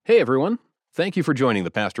Hey everyone, thank you for joining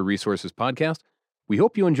the Pastor Resources Podcast. We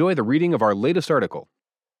hope you enjoy the reading of our latest article.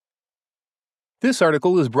 This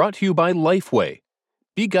article is brought to you by Lifeway.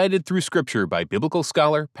 Be guided through Scripture by biblical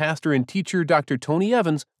scholar, pastor, and teacher Dr. Tony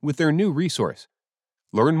Evans with their new resource.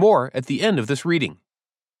 Learn more at the end of this reading.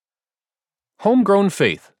 Homegrown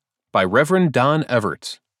Faith by Reverend Don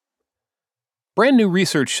Everts. Brand new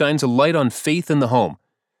research shines a light on faith in the home,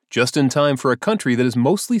 just in time for a country that is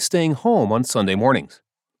mostly staying home on Sunday mornings.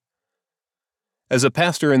 As a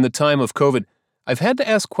pastor in the time of COVID, I've had to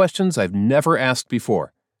ask questions I've never asked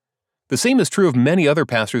before. The same is true of many other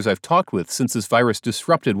pastors I've talked with since this virus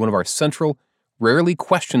disrupted one of our central, rarely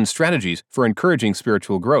questioned strategies for encouraging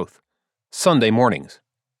spiritual growth: Sunday mornings.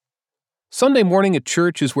 Sunday morning at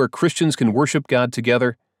church is where Christians can worship God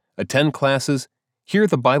together, attend classes, hear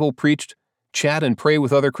the Bible preached, chat and pray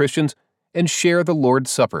with other Christians, and share the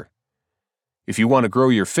Lord's Supper. If you want to grow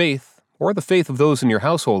your faith, or the faith of those in your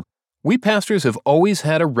household, we pastors have always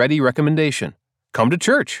had a ready recommendation: come to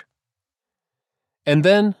church. And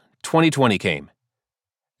then 2020 came,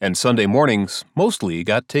 and Sunday mornings mostly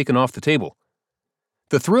got taken off the table.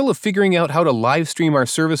 The thrill of figuring out how to live stream our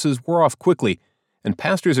services wore off quickly, and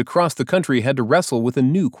pastors across the country had to wrestle with a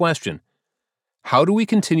new question: how do we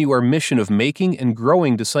continue our mission of making and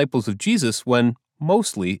growing disciples of Jesus when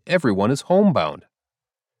mostly everyone is homebound?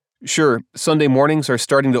 Sure, Sunday mornings are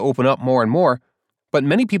starting to open up more and more, but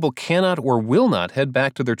many people cannot or will not head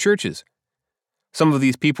back to their churches. Some of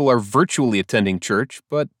these people are virtually attending church,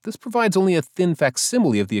 but this provides only a thin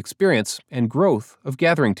facsimile of the experience and growth of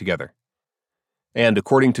gathering together. And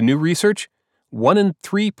according to new research, 1 in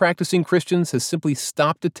 3 practicing Christians has simply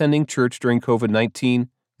stopped attending church during COVID-19,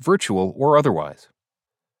 virtual or otherwise.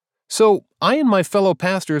 So I and my fellow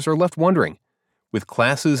pastors are left wondering, with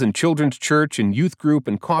classes and children's church and youth group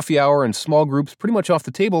and coffee hour and small groups pretty much off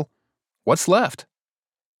the table, what's left?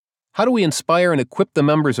 How do we inspire and equip the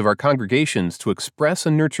members of our congregations to express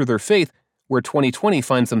and nurture their faith where 2020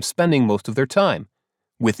 finds them spending most of their time?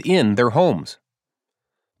 Within their homes.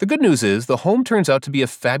 The good news is the home turns out to be a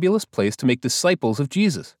fabulous place to make disciples of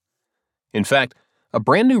Jesus. In fact, a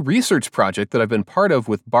brand new research project that I've been part of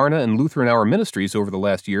with Barna and Lutheran Hour Ministries over the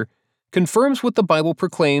last year confirms what the Bible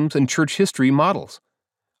proclaims and church history models.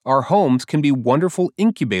 Our homes can be wonderful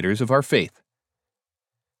incubators of our faith.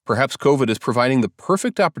 Perhaps COVID is providing the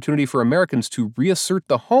perfect opportunity for Americans to reassert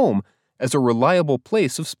the home as a reliable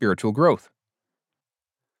place of spiritual growth.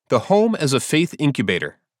 The home as a faith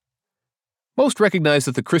incubator. Most recognize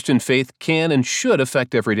that the Christian faith can and should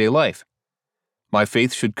affect everyday life. My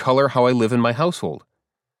faith should color how I live in my household.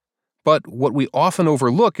 But what we often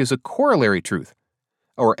overlook is a corollary truth.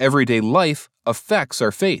 Our everyday life affects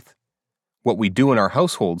our faith. What we do in our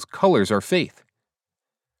households colors our faith.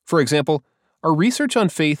 For example, our research on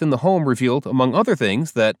faith in the home revealed, among other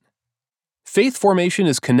things, that faith formation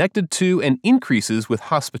is connected to and increases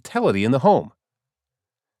with hospitality in the home.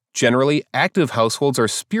 Generally, active households are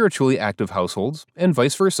spiritually active households, and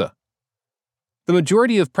vice versa. The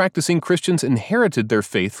majority of practicing Christians inherited their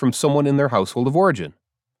faith from someone in their household of origin.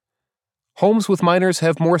 Homes with minors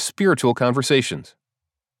have more spiritual conversations.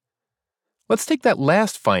 Let's take that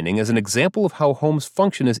last finding as an example of how homes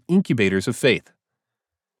function as incubators of faith.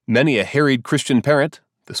 Many a harried Christian parent,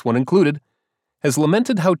 this one included, has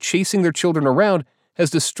lamented how chasing their children around has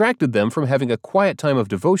distracted them from having a quiet time of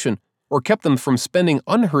devotion or kept them from spending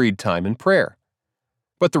unhurried time in prayer.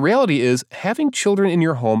 But the reality is, having children in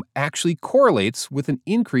your home actually correlates with an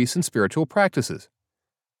increase in spiritual practices.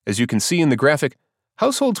 As you can see in the graphic,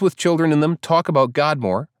 households with children in them talk about God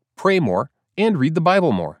more, pray more, and read the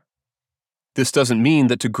Bible more. This doesn't mean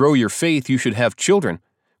that to grow your faith you should have children.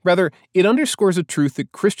 Rather, it underscores a truth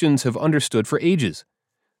that Christians have understood for ages.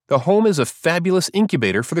 The home is a fabulous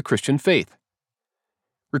incubator for the Christian faith.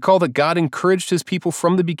 Recall that God encouraged His people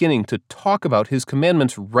from the beginning to talk about His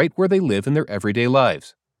commandments right where they live in their everyday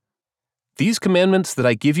lives. These commandments that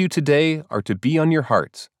I give you today are to be on your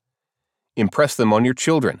hearts. Impress them on your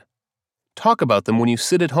children. Talk about them when you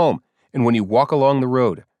sit at home and when you walk along the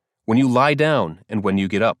road, when you lie down and when you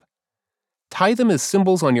get up. Tie them as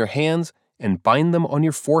symbols on your hands and bind them on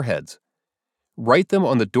your foreheads. Write them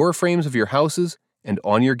on the doorframes of your houses and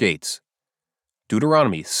on your gates.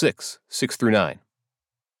 Deuteronomy 6:6-9.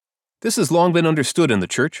 This has long been understood in the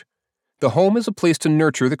church. The home is a place to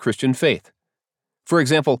nurture the Christian faith. For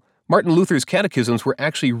example, Martin Luther's catechisms were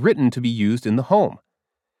actually written to be used in the home.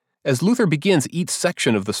 As Luther begins each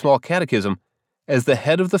section of the small catechism, as the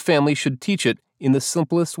head of the family should teach it in the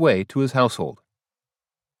simplest way to his household.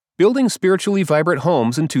 Building spiritually vibrant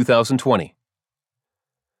homes in 2020.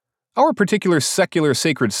 Our particular secular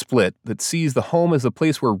sacred split that sees the home as a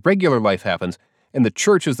place where regular life happens and the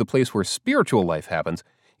church as the place where spiritual life happens,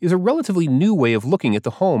 is a relatively new way of looking at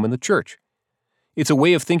the home and the church. It's a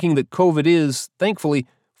way of thinking that COVID is, thankfully,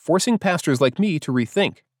 forcing pastors like me to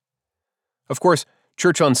rethink. Of course,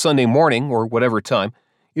 church on Sunday morning, or whatever time,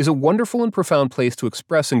 is a wonderful and profound place to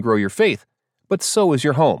express and grow your faith, but so is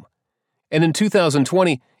your home. And in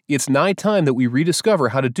 2020, it's nigh time that we rediscover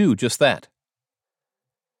how to do just that.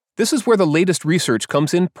 This is where the latest research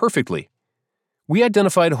comes in perfectly. We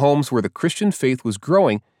identified homes where the Christian faith was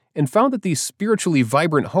growing and found that these spiritually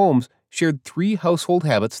vibrant homes shared 3 household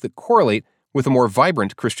habits that correlate with a more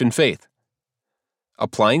vibrant Christian faith: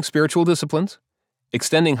 applying spiritual disciplines,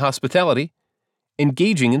 extending hospitality,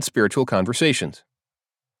 engaging in spiritual conversations.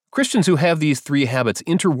 Christians who have these 3 habits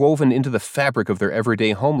interwoven into the fabric of their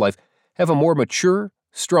everyday home life have a more mature,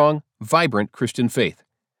 strong, vibrant Christian faith.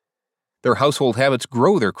 Their household habits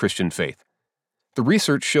grow their Christian faith. The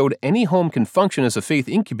research showed any home can function as a faith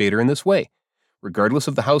incubator in this way, regardless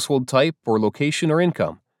of the household type or location or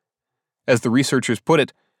income. As the researchers put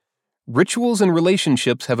it, rituals and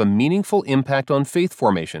relationships have a meaningful impact on faith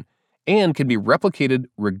formation and can be replicated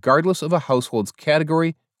regardless of a household's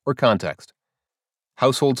category or context.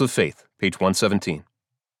 Households of Faith, page 117.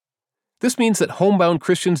 This means that homebound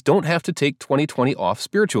Christians don't have to take 2020 off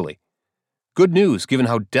spiritually. Good news, given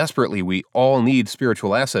how desperately we all need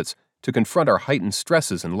spiritual assets to confront our heightened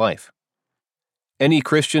stresses in life. Any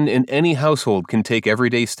Christian in any household can take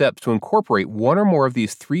everyday steps to incorporate one or more of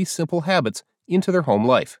these 3 simple habits into their home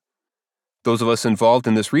life. Those of us involved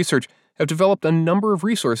in this research have developed a number of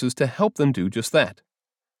resources to help them do just that.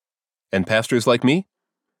 And pastors like me?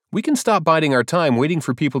 We can stop biding our time waiting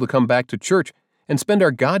for people to come back to church and spend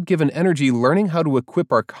our God-given energy learning how to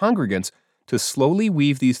equip our congregants to slowly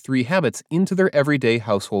weave these 3 habits into their everyday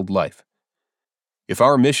household life. If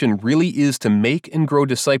our mission really is to make and grow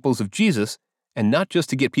disciples of Jesus, and not just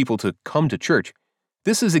to get people to come to church,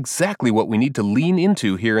 this is exactly what we need to lean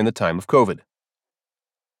into here in the time of COVID.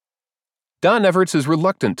 Don Everts is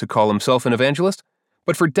reluctant to call himself an evangelist,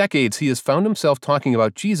 but for decades he has found himself talking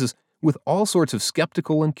about Jesus with all sorts of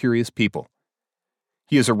skeptical and curious people.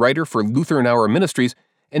 He is a writer for Lutheran Hour Ministries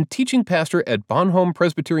and teaching pastor at Bonhomme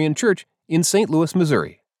Presbyterian Church in St. Louis,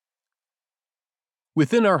 Missouri.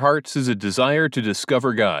 Within our hearts is a desire to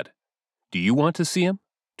discover God. Do you want to see Him?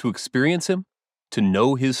 To experience Him? To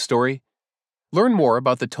know His story? Learn more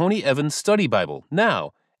about the Tony Evans Study Bible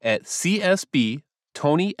now at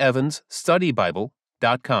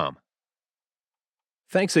csbtonyevansstudybible.com.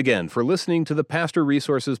 Thanks again for listening to the Pastor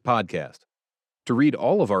Resources Podcast. To read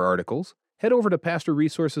all of our articles, head over to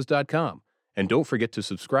pastorresources.com, and don't forget to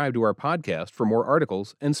subscribe to our podcast for more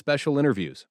articles and special interviews.